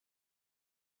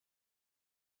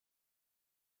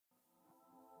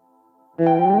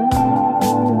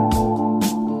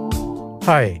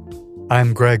Hi,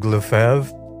 I'm Greg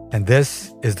Lefebvre, and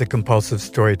this is The Compulsive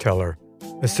Storyteller,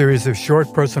 a series of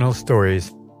short personal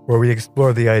stories where we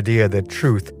explore the idea that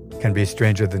truth can be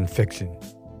stranger than fiction.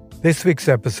 This week's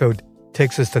episode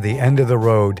takes us to the end of the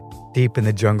road deep in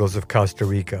the jungles of Costa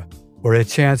Rica, where a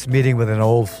chance meeting with an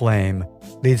old flame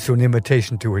leads to an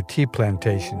invitation to her tea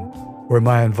plantation, where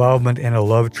my involvement in a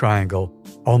love triangle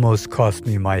almost cost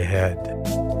me my head.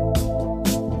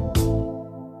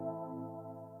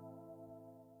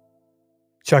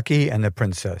 Chucky and the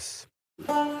Princess.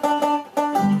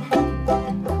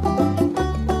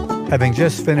 Having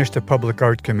just finished a public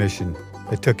art commission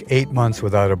that took 8 months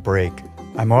without a break,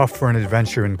 I'm off for an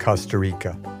adventure in Costa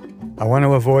Rica. I want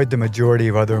to avoid the majority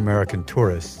of other American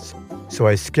tourists, so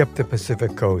I skip the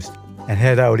Pacific coast and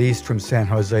head out east from San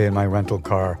Jose in my rental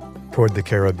car toward the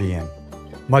Caribbean.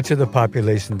 Much of the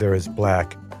population there is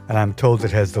black, and I'm told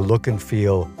it has the look and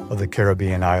feel of the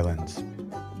Caribbean islands.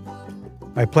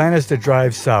 My plan is to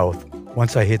drive south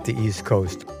once I hit the East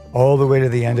Coast, all the way to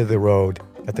the end of the road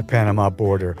at the Panama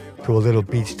border to a little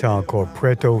beach town called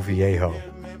Puerto Viejo.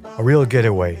 A real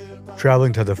getaway,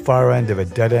 traveling to the far end of a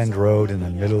dead-end road in the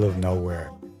middle of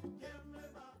nowhere.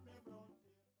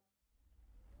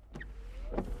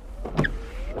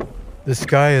 The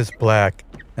sky is black,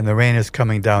 and the rain is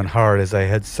coming down hard as I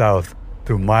head south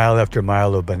through mile after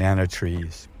mile of banana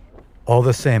trees. All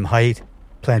the same height,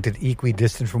 planted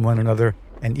equidistant from one another,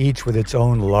 and each with its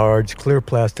own large, clear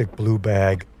plastic blue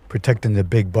bag protecting the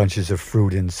big bunches of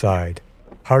fruit inside.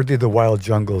 Hardly the wild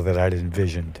jungle that I'd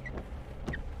envisioned.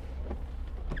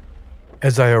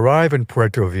 As I arrive in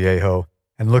Puerto Viejo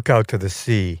and look out to the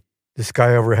sea, the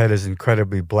sky overhead is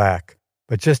incredibly black,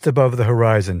 but just above the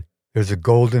horizon, there's a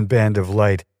golden band of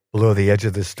light below the edge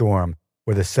of the storm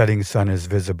where the setting sun is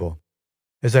visible.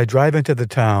 As I drive into the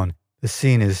town, the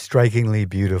scene is strikingly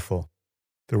beautiful.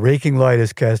 The raking light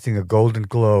is casting a golden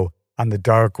glow on the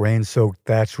dark, rain-soaked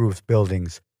thatch roof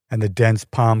buildings and the dense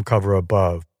palm cover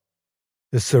above.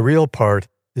 The surreal part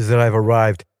is that I've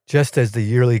arrived just as the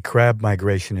yearly crab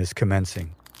migration is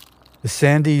commencing. The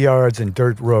sandy yards and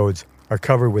dirt roads are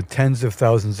covered with tens of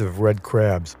thousands of red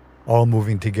crabs, all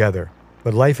moving together,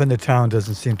 but life in the town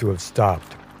doesn't seem to have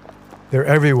stopped. They're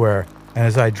everywhere, and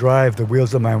as I drive, the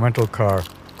wheels of my rental car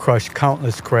crush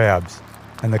countless crabs,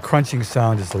 and the crunching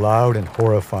sound is loud and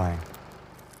horrifying.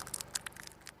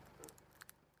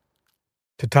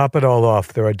 To top it all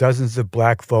off, there are dozens of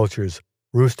black vultures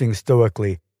roosting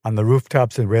stoically on the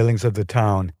rooftops and railings of the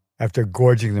town after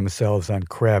gorging themselves on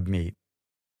crab meat.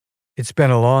 It's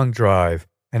been a long drive,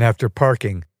 and after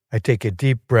parking, I take a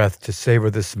deep breath to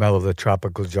savor the smell of the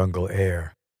tropical jungle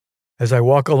air. As I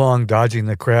walk along dodging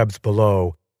the crabs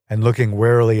below and looking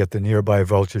warily at the nearby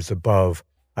vultures above,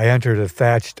 I enter the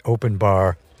thatched open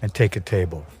bar and take a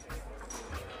table.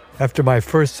 After my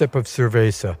first sip of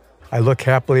cerveza, I look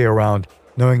happily around,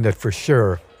 knowing that for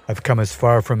sure I've come as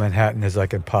far from Manhattan as I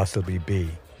can possibly be.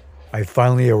 I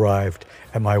finally arrived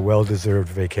at my well-deserved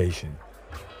vacation.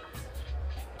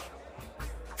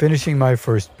 Finishing my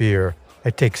first beer,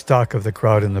 I take stock of the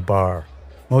crowd in the bar,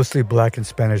 mostly black and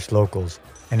Spanish locals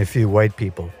and a few white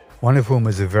people, one of whom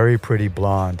is a very pretty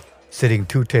blonde, sitting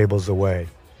 2 tables away.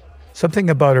 Something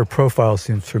about her profile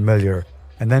seems familiar,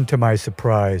 and then to my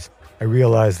surprise, I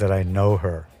realize that I know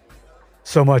her.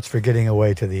 So much for getting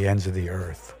away to the ends of the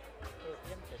earth.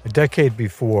 A decade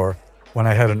before, when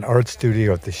I had an art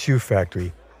studio at the Shoe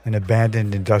Factory, an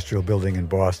abandoned industrial building in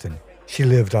Boston, she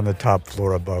lived on the top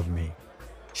floor above me.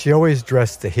 She always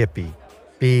dressed the hippie,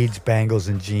 beads, bangles,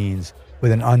 and jeans,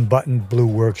 with an unbuttoned blue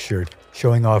work shirt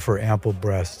showing off her ample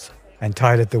breasts, and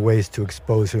tied at the waist to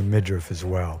expose her midriff as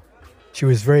well. She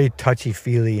was very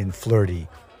touchy-feely and flirty,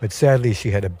 but sadly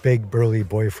she had a big, burly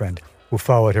boyfriend who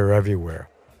followed her everywhere.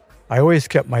 I always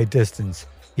kept my distance,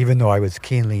 even though I was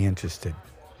keenly interested.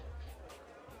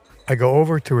 I go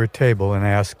over to her table and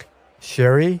ask,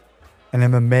 "Sherry?" and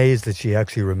am amazed that she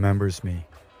actually remembers me.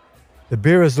 The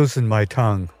beer has loosened my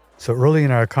tongue, so early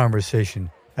in our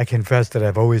conversation, I confess that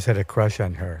I've always had a crush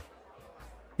on her.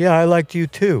 "Yeah, I liked you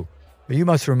too, but you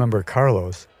must remember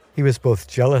Carlos. He was both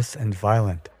jealous and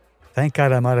violent. Thank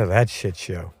God I'm out of that shit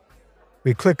show."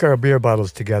 We click our beer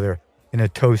bottles together in a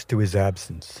toast to his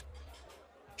absence.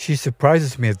 She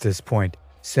surprises me at this point,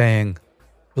 saying,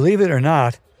 "Believe it or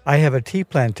not, I have a tea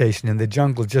plantation in the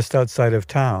jungle just outside of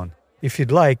town. If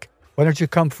you'd like, why don't you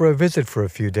come for a visit for a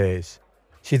few days?"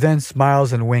 She then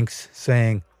smiles and winks,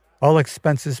 saying, "All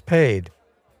expenses paid."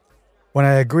 When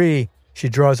I agree, she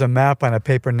draws a map on a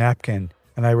paper napkin,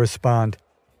 and I respond,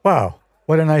 "Wow,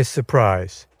 what a nice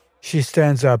surprise." She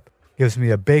stands up, gives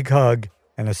me a big hug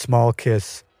and a small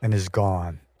kiss, and is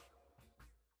gone.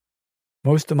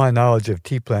 Most of my knowledge of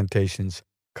tea plantations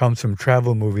comes from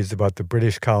travel movies about the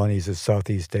British colonies of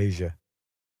Southeast Asia.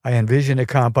 I envision a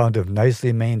compound of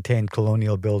nicely maintained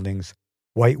colonial buildings,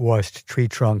 whitewashed tree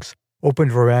trunks, open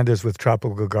verandas with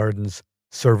tropical gardens,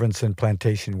 servants, and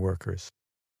plantation workers.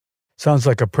 Sounds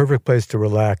like a perfect place to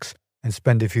relax and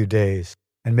spend a few days,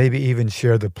 and maybe even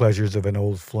share the pleasures of an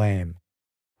old flame.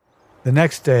 The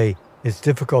next day, it's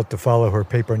difficult to follow her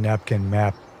paper napkin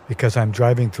map because I'm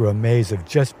driving through a maze of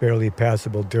just barely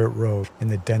passable dirt road in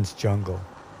the dense jungle.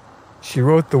 She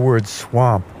wrote the word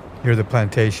swamp near the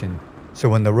plantation, so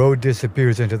when the road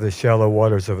disappears into the shallow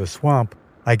waters of a swamp,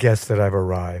 I guess that I've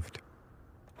arrived.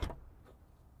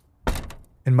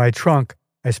 In my trunk,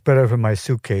 I spread open my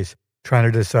suitcase, trying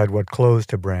to decide what clothes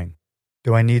to bring.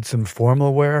 Do I need some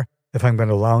formal wear if I'm going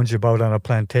to lounge about on a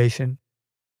plantation?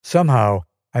 Somehow,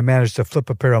 I managed to flip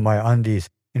a pair of my undies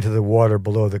into the water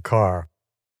below the car.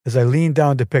 As I lean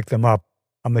down to pick them up,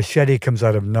 a machete comes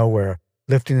out of nowhere,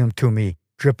 lifting them to me,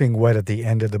 dripping wet at the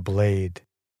end of the blade.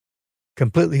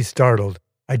 Completely startled,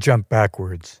 I jump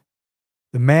backwards.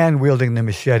 The man wielding the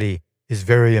machete is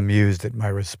very amused at my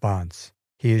response.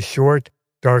 He is short,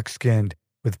 dark-skinned,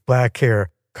 with black hair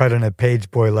cut in a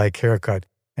page boy-like haircut,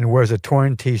 and wears a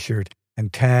torn t-shirt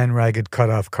and tan, ragged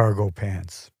cut-off cargo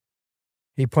pants.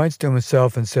 He points to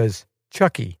himself and says,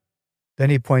 "Chucky." Then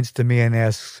he points to me and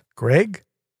asks, "Greg?"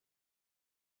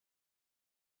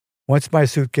 Once my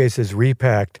suitcase is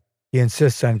repacked, he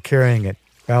insists on carrying it,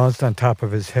 balanced on top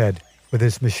of his head, with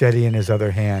his machete in his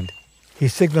other hand. He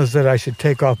signals that I should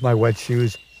take off my wet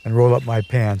shoes and roll up my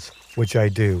pants, which I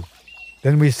do.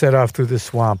 Then we set off through the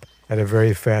swamp at a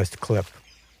very fast clip.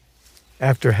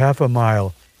 After half a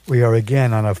mile, we are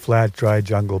again on a flat, dry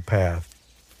jungle path.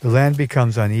 The land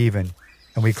becomes uneven,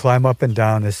 and we climb up and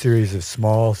down a series of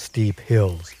small, steep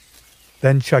hills.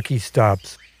 Then Chucky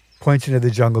stops, points into the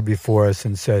jungle before us,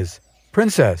 and says,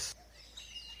 "Princess!"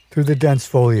 Through the dense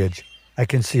foliage, I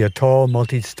can see a tall,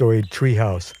 multi-storied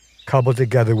treehouse cobbled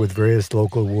together with various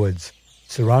local woods,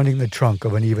 surrounding the trunk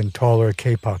of an even taller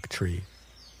kapok tree.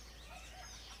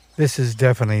 This is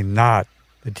definitely not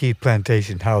the tea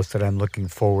plantation house that I'm looking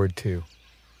forward to.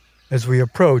 As we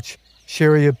approach,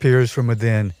 Sherry appears from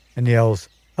within and yells,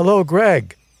 "Hello,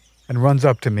 Greg," and runs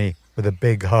up to me with a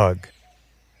big hug.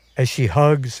 As she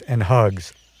hugs and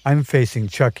hugs, I'm facing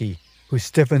Chucky, who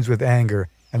stiffens with anger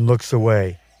and looks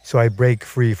away, so I break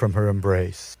free from her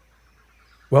embrace.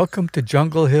 "Welcome to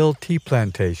Jungle Hill Tea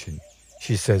Plantation,"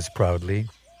 she says proudly.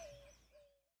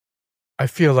 I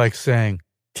feel like saying,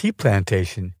 "Tea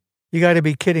plantation? You gotta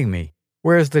be kidding me.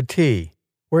 Where's the tea?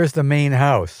 Where's the main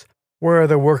house? Where are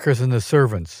the workers and the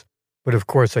servants?" But of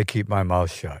course I keep my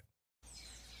mouth shut.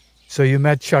 "So you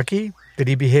met Chucky? Did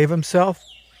he behave himself?"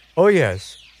 "Oh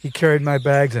yes, he carried my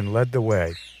bags and led the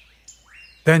way."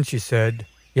 Then she said,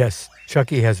 "Yes,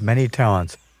 Chucky has many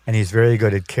talents, and he's very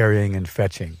good at carrying and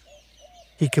fetching.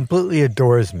 He completely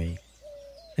adores me.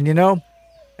 And you know,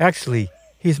 actually,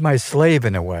 he's my slave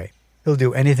in a way. He'll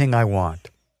do anything I want."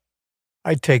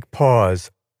 I take pause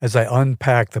as I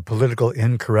unpack the political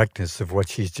incorrectness of what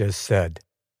she's just said.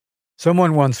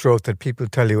 Someone once wrote that people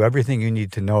tell you everything you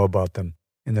need to know about them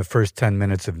in the first 10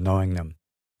 minutes of knowing them.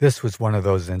 This was one of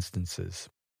those instances.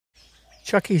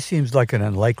 "Chucky seems like an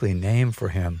unlikely name for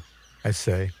him," I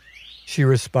say. She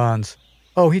responds,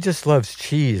 "Oh, he just loves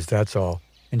cheese, that's all.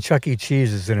 And Chuck E.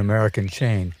 Cheese is an American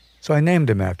chain, so I named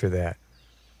him after that.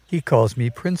 He calls me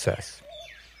Princess."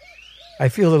 I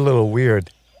feel a little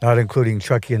weird not including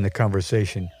Chucky in the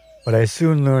conversation, but I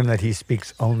soon learn that he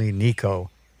speaks only Nico,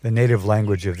 the native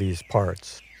language of these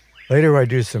parts. Later I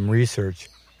do some research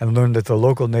and learn that the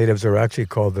local natives are actually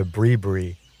called the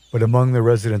Bribri, but among the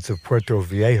residents of Puerto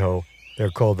Viejo,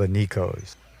 they're called the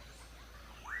Nicos.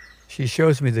 She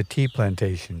shows me the tea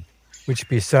plantation, which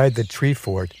beside the tree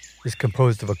fort is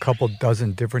composed of a couple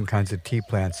dozen different kinds of tea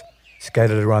plants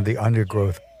scattered around the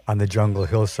undergrowth on the jungle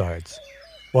hillsides.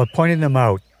 While pointing them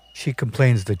out, she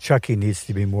complains that Chucky needs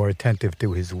to be more attentive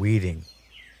to his weeding.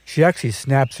 She actually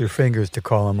snaps her fingers to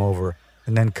call him over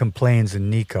and then complains in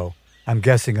Nico, I'm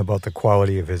guessing about the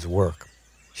quality of his work.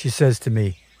 She says to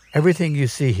me, "Everything you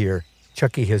see here,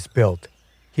 Chucky has built.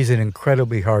 He's an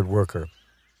incredibly hard worker."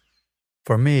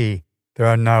 For me, there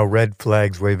are now red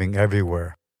flags waving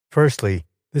everywhere. Firstly,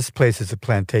 this place is a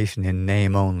plantation in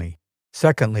name only.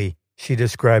 Secondly, she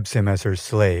describes him as her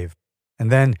slave.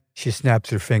 And then she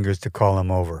snaps her fingers to call him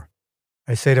over.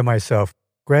 I say to myself,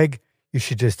 "Greg, you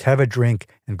should just have a drink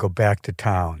and go back to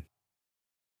town."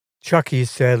 Chucky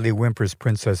sadly whimpers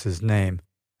Princess's name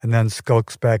and then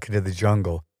skulks back into the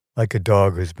jungle like a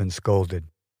dog who's been scolded,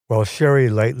 while Sherry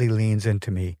lightly leans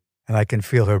into me and I can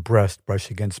feel her breast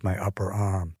brush against my upper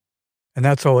arm. And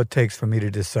that's all it takes for me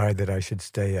to decide that I should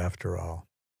stay after all.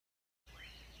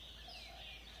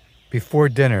 Before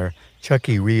dinner,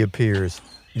 Chucky reappears,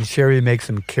 and Sherry makes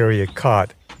him carry a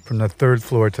cot from the third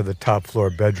floor to the top floor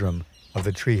bedroom of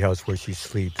the treehouse where she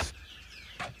sleeps.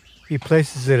 He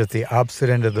places it at the opposite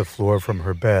end of the floor from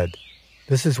her bed.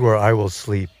 This is where I will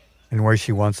sleep and where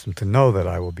she wants him to know that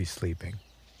I will be sleeping.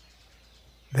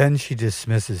 Then she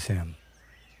dismisses him.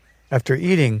 After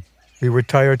eating, we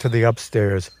retire to the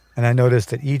upstairs, and I notice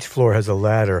that each floor has a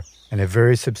ladder and a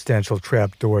very substantial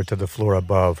trap door to the floor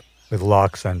above with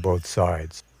locks on both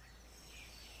sides.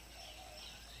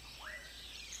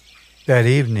 That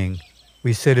evening,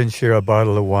 we sit and share a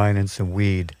bottle of wine and some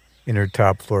weed in her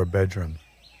top floor bedroom.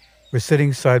 We're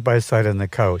sitting side by side on the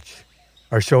couch.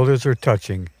 Our shoulders are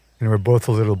touching, and we're both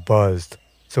a little buzzed,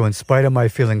 so in spite of my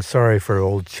feeling sorry for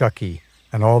old Chucky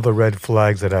and all the red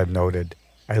flags that I've noted,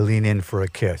 I lean in for a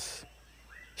kiss.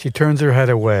 She turns her head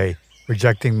away,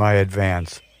 rejecting my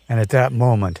advance, and at that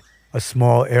moment, a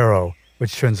small arrow,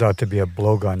 which turns out to be a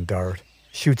blowgun dart,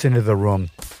 shoots into the room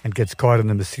and gets caught in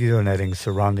the mosquito netting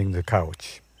surrounding the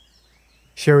couch.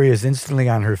 Sherry is instantly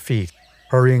on her feet,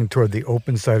 hurrying toward the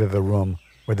open side of the room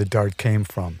where the dart came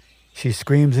from. She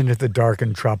screams into the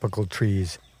darkened tropical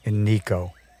trees in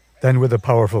Nico. Then with a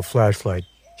powerful flashlight,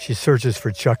 she searches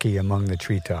for Chucky among the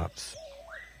treetops.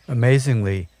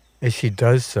 Amazingly, as she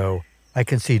does so, I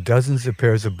can see dozens of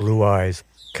pairs of blue eyes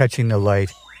catching the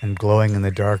light and glowing in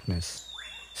the darkness.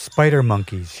 Spider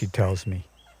monkeys, she tells me.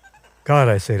 God,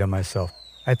 I say to myself,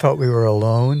 I thought we were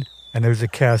alone, and there's a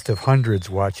cast of hundreds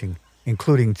watching,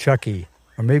 including Chucky,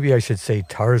 or maybe I should say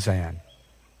Tarzan.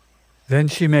 Then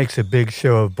she makes a big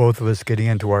show of both of us getting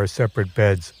into our separate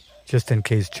beds, just in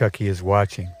case Chucky is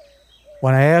watching.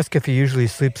 When I ask if he usually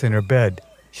sleeps in her bed,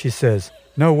 she says,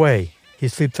 "No way, he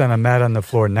sleeps on a mat on the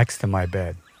floor next to my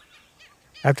bed."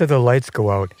 After the lights go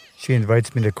out, she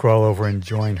invites me to crawl over and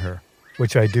join her,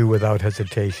 which I do without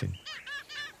hesitation.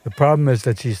 The problem is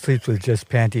that she sleeps with just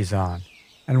panties on,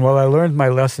 and while I learned my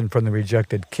lesson from the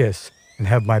rejected kiss and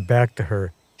have my back to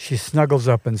her, she snuggles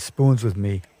up and spoons with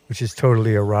me, which is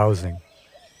totally arousing.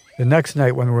 The next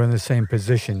night when we're in the same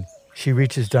position, she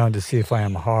reaches down to see if I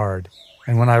am hard,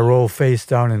 and when I roll face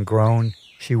down and groan,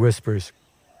 she whispers,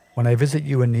 "When I visit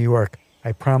you in New York,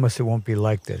 I promise it won't be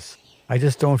like this. I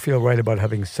just don't feel right about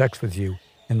having sex with you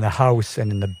in the house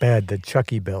and in the bed that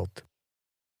Chucky built."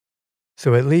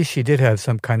 So at least she did have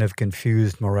some kind of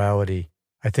confused morality,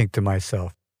 I think to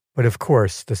myself. But of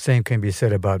course, the same can be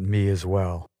said about me as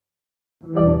well.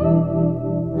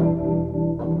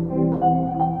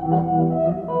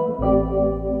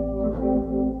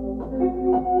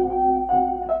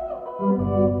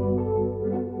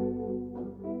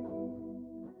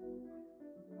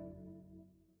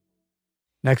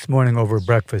 Next morning over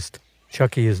breakfast,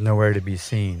 Chucky is nowhere to be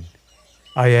seen.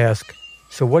 I ask,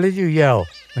 "So what did you yell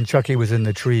when Chucky was in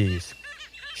the trees?"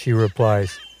 She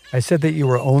replies, "I said that you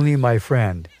were only my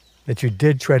friend, that you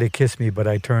did try to kiss me but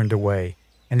I turned away,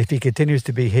 and if he continues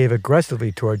to behave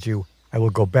aggressively towards you, I will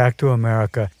go back to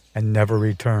America and never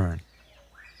return."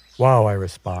 "Wow," I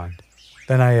respond.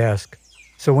 Then I ask,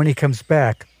 "So when he comes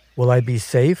back, will I be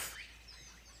safe?"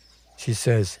 She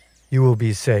says, "You will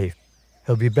be safe.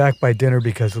 He'll be back by dinner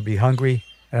because he'll be hungry,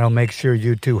 and I'll make sure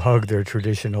you two hug their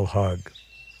traditional hug."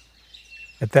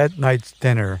 At that night's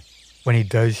dinner, when he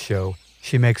does show,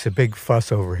 she makes a big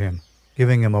fuss over him,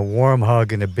 giving him a warm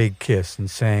hug and a big kiss and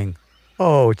saying,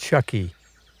 "Oh, Chucky,"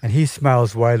 and he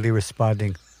smiles widely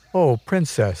responding, "Oh,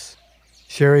 princess."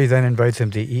 Sherry then invites him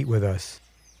to eat with us.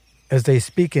 As they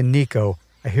speak in Nico,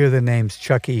 I hear the names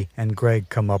Chucky and Greg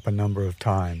come up a number of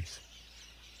times.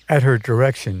 At her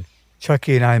direction,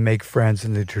 Chucky and I make friends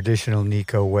in the traditional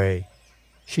Nico way.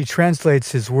 She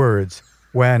translates his words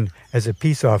when, as a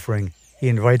peace offering, he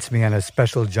invites me on a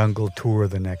special jungle tour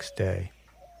the next day.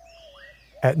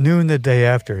 At noon the day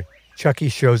after, Chucky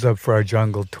shows up for our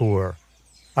jungle tour.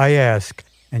 I ask,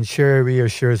 and Sherry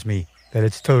reassures me that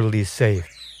it's totally safe,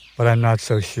 but I'm not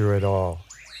so sure at all.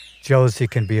 Jealousy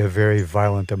can be a very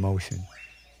violent emotion.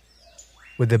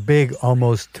 With a big,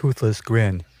 almost toothless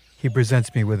grin, he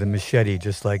presents me with a machete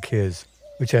just like his,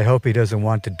 which I hope he doesn't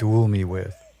want to duel me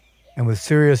with. And with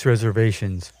serious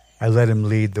reservations, I let him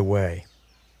lead the way.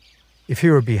 If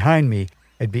he were behind me,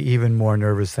 I'd be even more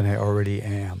nervous than I already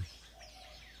am.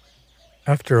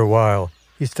 After a while,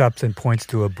 he stops and points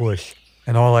to a bush,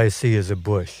 and all I see is a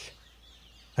bush.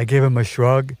 I give him a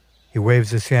shrug, he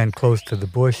waves his hand close to the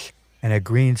bush, and a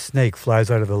green snake flies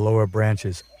out of the lower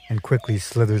branches and quickly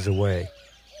slithers away.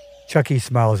 Chucky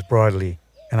smiles broadly,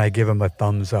 and I give him a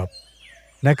thumbs up.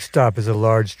 Next stop is a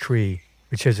large tree,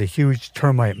 which has a huge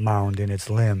termite mound in its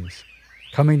limbs.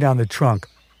 Coming down the trunk,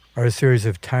 are a series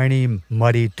of tiny,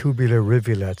 muddy, tubular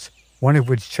rivulets, one of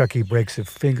which Chucky breaks a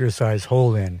finger-sized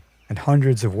hole in, and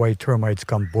hundreds of white termites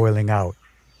come boiling out.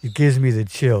 It gives me the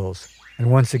chills,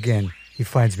 and once again, he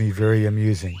finds me very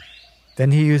amusing.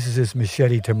 Then he uses his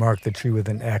machete to mark the tree with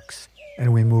an X,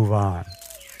 and we move on.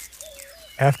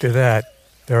 After that,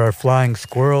 there are flying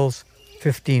squirrels,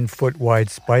 15-foot wide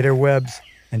spider webs,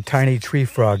 and tiny tree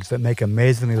frogs that make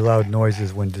amazingly loud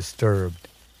noises when disturbed.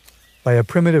 By a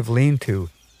primitive lean-to,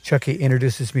 Chucky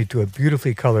introduces me to a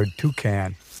beautifully colored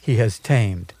toucan he has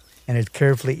tamed, and it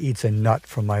carefully eats a nut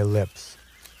from my lips.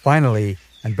 Finally,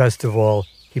 and best of all,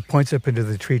 he points up into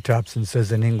the treetops and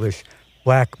says in English,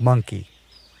 "Black monkey."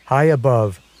 High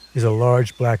above is a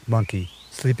large black monkey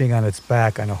sleeping on its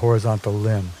back on a horizontal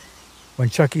limb. When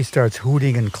Chucky starts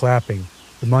hooting and clapping,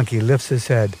 the monkey lifts his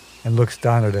head and looks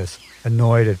down at us,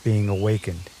 annoyed at being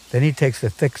awakened. Then he takes a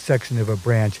thick section of a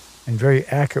branch and very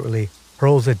accurately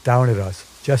hurls it down at us,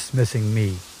 just missing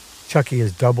me. Chucky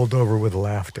is doubled over with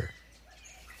laughter.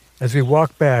 As we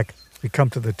walk back, we come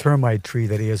to the termite tree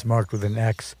that he has marked with an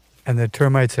X, and the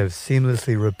termites have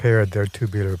seamlessly repaired their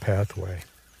tubular pathway.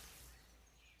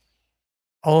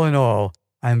 All in all,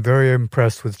 I am very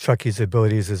impressed with Chucky's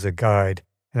abilities as a guide,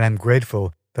 and I'm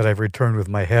grateful that I've returned with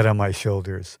my head on my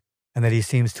shoulders, and that he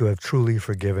seems to have truly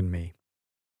forgiven me.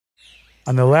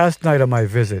 On the last night of my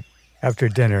visit, after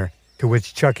dinner, to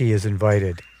which Chucky is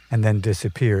invited and then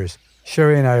disappears,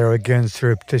 Sherry and I are again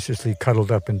surreptitiously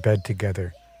cuddled up in bed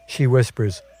together. She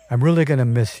whispers, "I'm really going to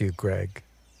miss you, Greg."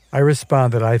 I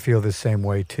respond that I feel the same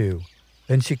way too.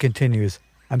 Then she continues,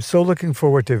 "I'm so looking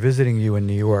forward to visiting you in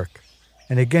New York."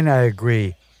 And again I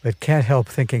agree, but can't help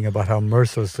thinking about how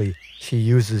mercilessly she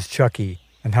uses Chucky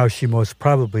and how she most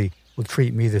probably will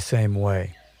treat me the same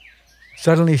way.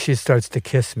 Suddenly she starts to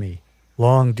kiss me,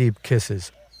 long, deep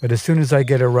kisses, but as soon as I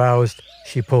get aroused,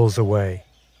 she pulls away.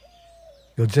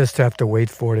 "You'll just have to wait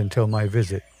for it until my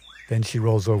visit." Then she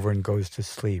rolls over and goes to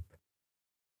sleep.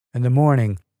 In the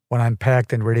morning, when I'm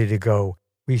packed and ready to go,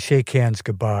 we shake hands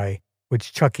goodbye,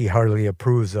 which Chucky heartily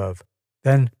approves of,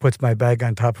 then puts my bag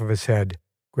on top of his head,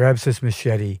 grabs his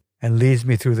machete, and leads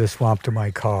me through the swamp to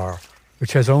my car,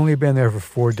 which has only been there for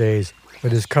 4 days,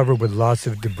 but is covered with lots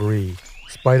of debris,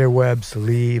 spider webs,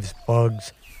 leaves,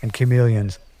 bugs, and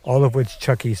chameleons, all of which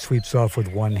Chucky sweeps off with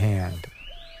one hand.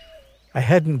 I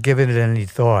hadn't given it any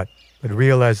thought, but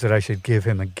realized that I should give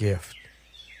him a gift.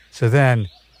 So then,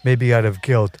 maybe out of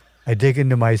guilt, I dig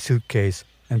into my suitcase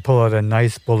and pull out a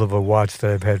nice Bulova watch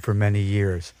that I've had for many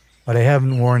years, but I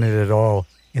haven't worn it at all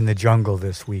in the jungle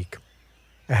this week.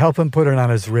 I help him put it on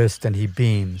his wrist and he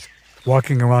beams,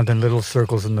 walking around in little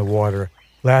circles in the water,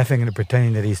 laughing and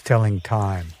pretending that he's telling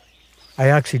time. I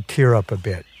actually tear up a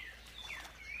bit.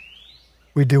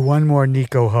 We do one more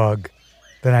Nico hug,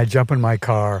 then I jump in my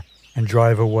car and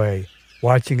drive away,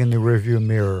 watching in the rearview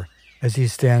mirror as he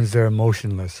stands there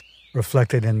motionless,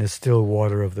 reflected in the still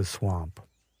water of the swamp.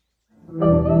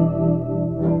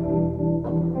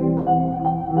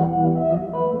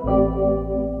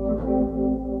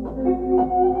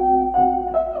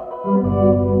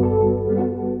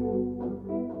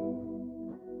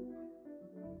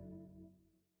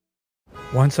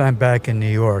 Once I'm back in New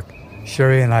York,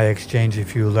 Sherry and I exchange a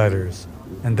few letters,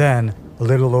 and then, a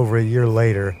little over a year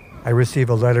later, I receive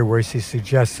a letter where she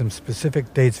suggests some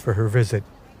specific dates for her visit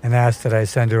and asks that I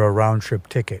send her a round-trip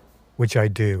ticket, which I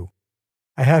do.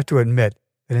 I have to admit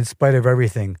that in spite of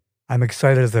everything, I'm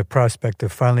excited at the prospect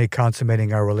of finally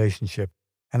consummating our relationship,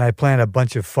 and I plan a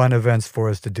bunch of fun events for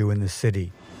us to do in the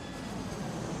city.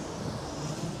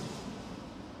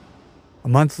 A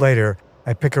month later,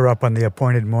 I pick her up on the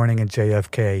appointed morning at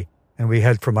JFK, and we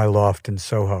head for my loft in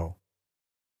Soho.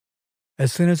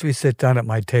 As soon as we sit down at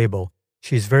my table,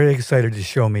 she's very excited to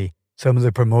show me some of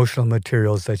the promotional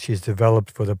materials that she's developed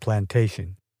for the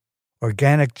plantation.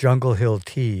 Organic Jungle Hill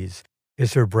Teas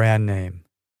is her brand name.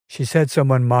 She's had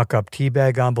someone mock up tea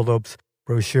bag envelopes,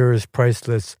 brochures, price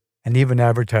lists, and even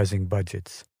advertising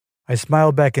budgets. I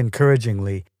smile back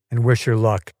encouragingly and wish her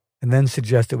luck, and then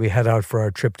suggest that we head out for our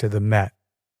trip to the Met.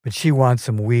 But she wants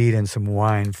some weed and some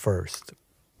wine first.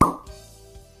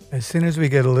 As soon as we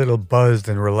get a little buzzed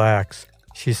and relaxed,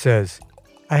 she says,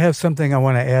 "I have something I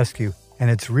want to ask you, and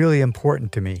it's really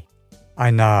important to me." I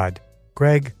nod.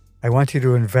 "Greg, I want you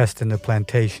to invest in the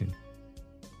plantation."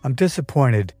 I'm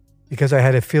disappointed because I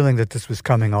had a feeling that this was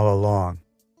coming all along.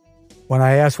 When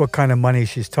I ask what kind of money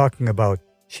she's talking about,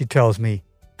 she tells me,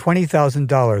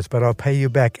 $20,000, but I'll pay you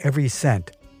back every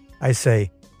cent. I say,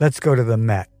 "Let's go to the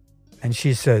Met." And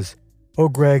she says, "Oh,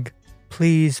 Greg,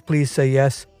 please, please say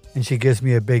yes." And she gives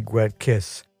me a big wet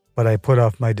kiss, but I put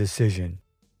off my decision.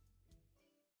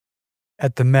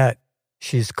 At the Met,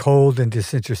 She's cold and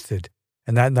disinterested,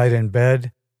 and that night in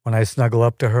bed, when I snuggle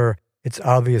up to her, it's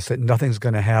obvious that nothing's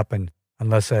going to happen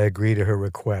unless I agree to her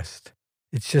request.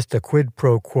 It's just a quid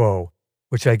pro quo,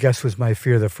 which I guess was my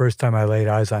fear the first time I laid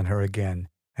eyes on her again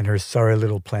and her sorry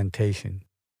little plantation.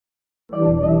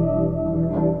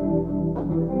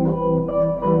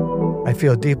 I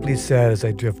feel deeply sad as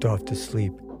I drift off to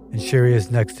sleep, and Sherry is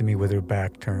next to me with her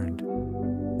back turned.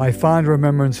 My fond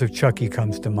remembrance of Chucky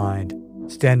comes to mind,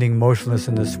 standing motionless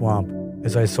in the swamp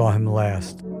as I saw him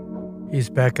last. He's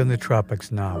back in the tropics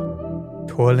now,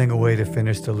 toiling away to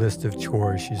finish the list of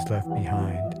chores she's left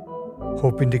behind,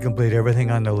 hoping to complete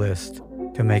everything on the list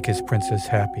to make his princess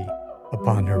happy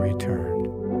upon her return.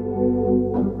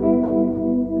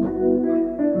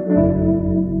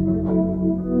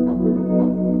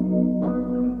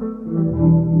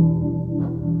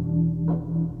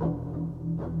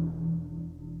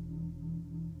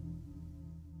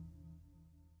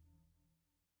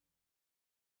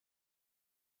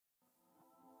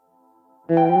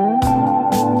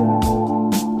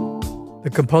 The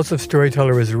Compulsive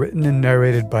Storyteller is written and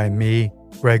narrated by me,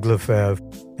 Greg Lefebvre,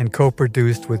 and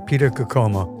co-produced with Peter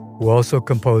Kokoma, who also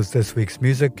composed this week's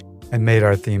music and made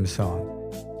our theme song.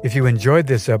 If you enjoyed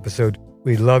this episode,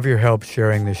 we'd love your help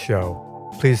sharing the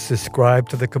show. Please subscribe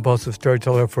to The Compulsive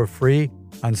Storyteller for free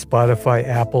on Spotify,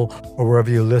 Apple, or wherever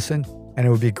you listen, and it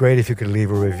would be great if you could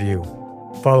leave a review.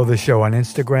 Follow the show on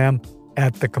Instagram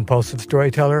 @The Compulsive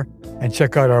Storyteller, and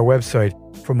check out our website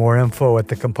for more info at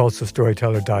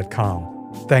thecompulsivestoryteller.com.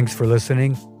 Thanks for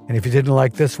listening, and if you didn't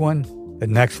like this one, the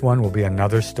next one will be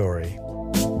another story.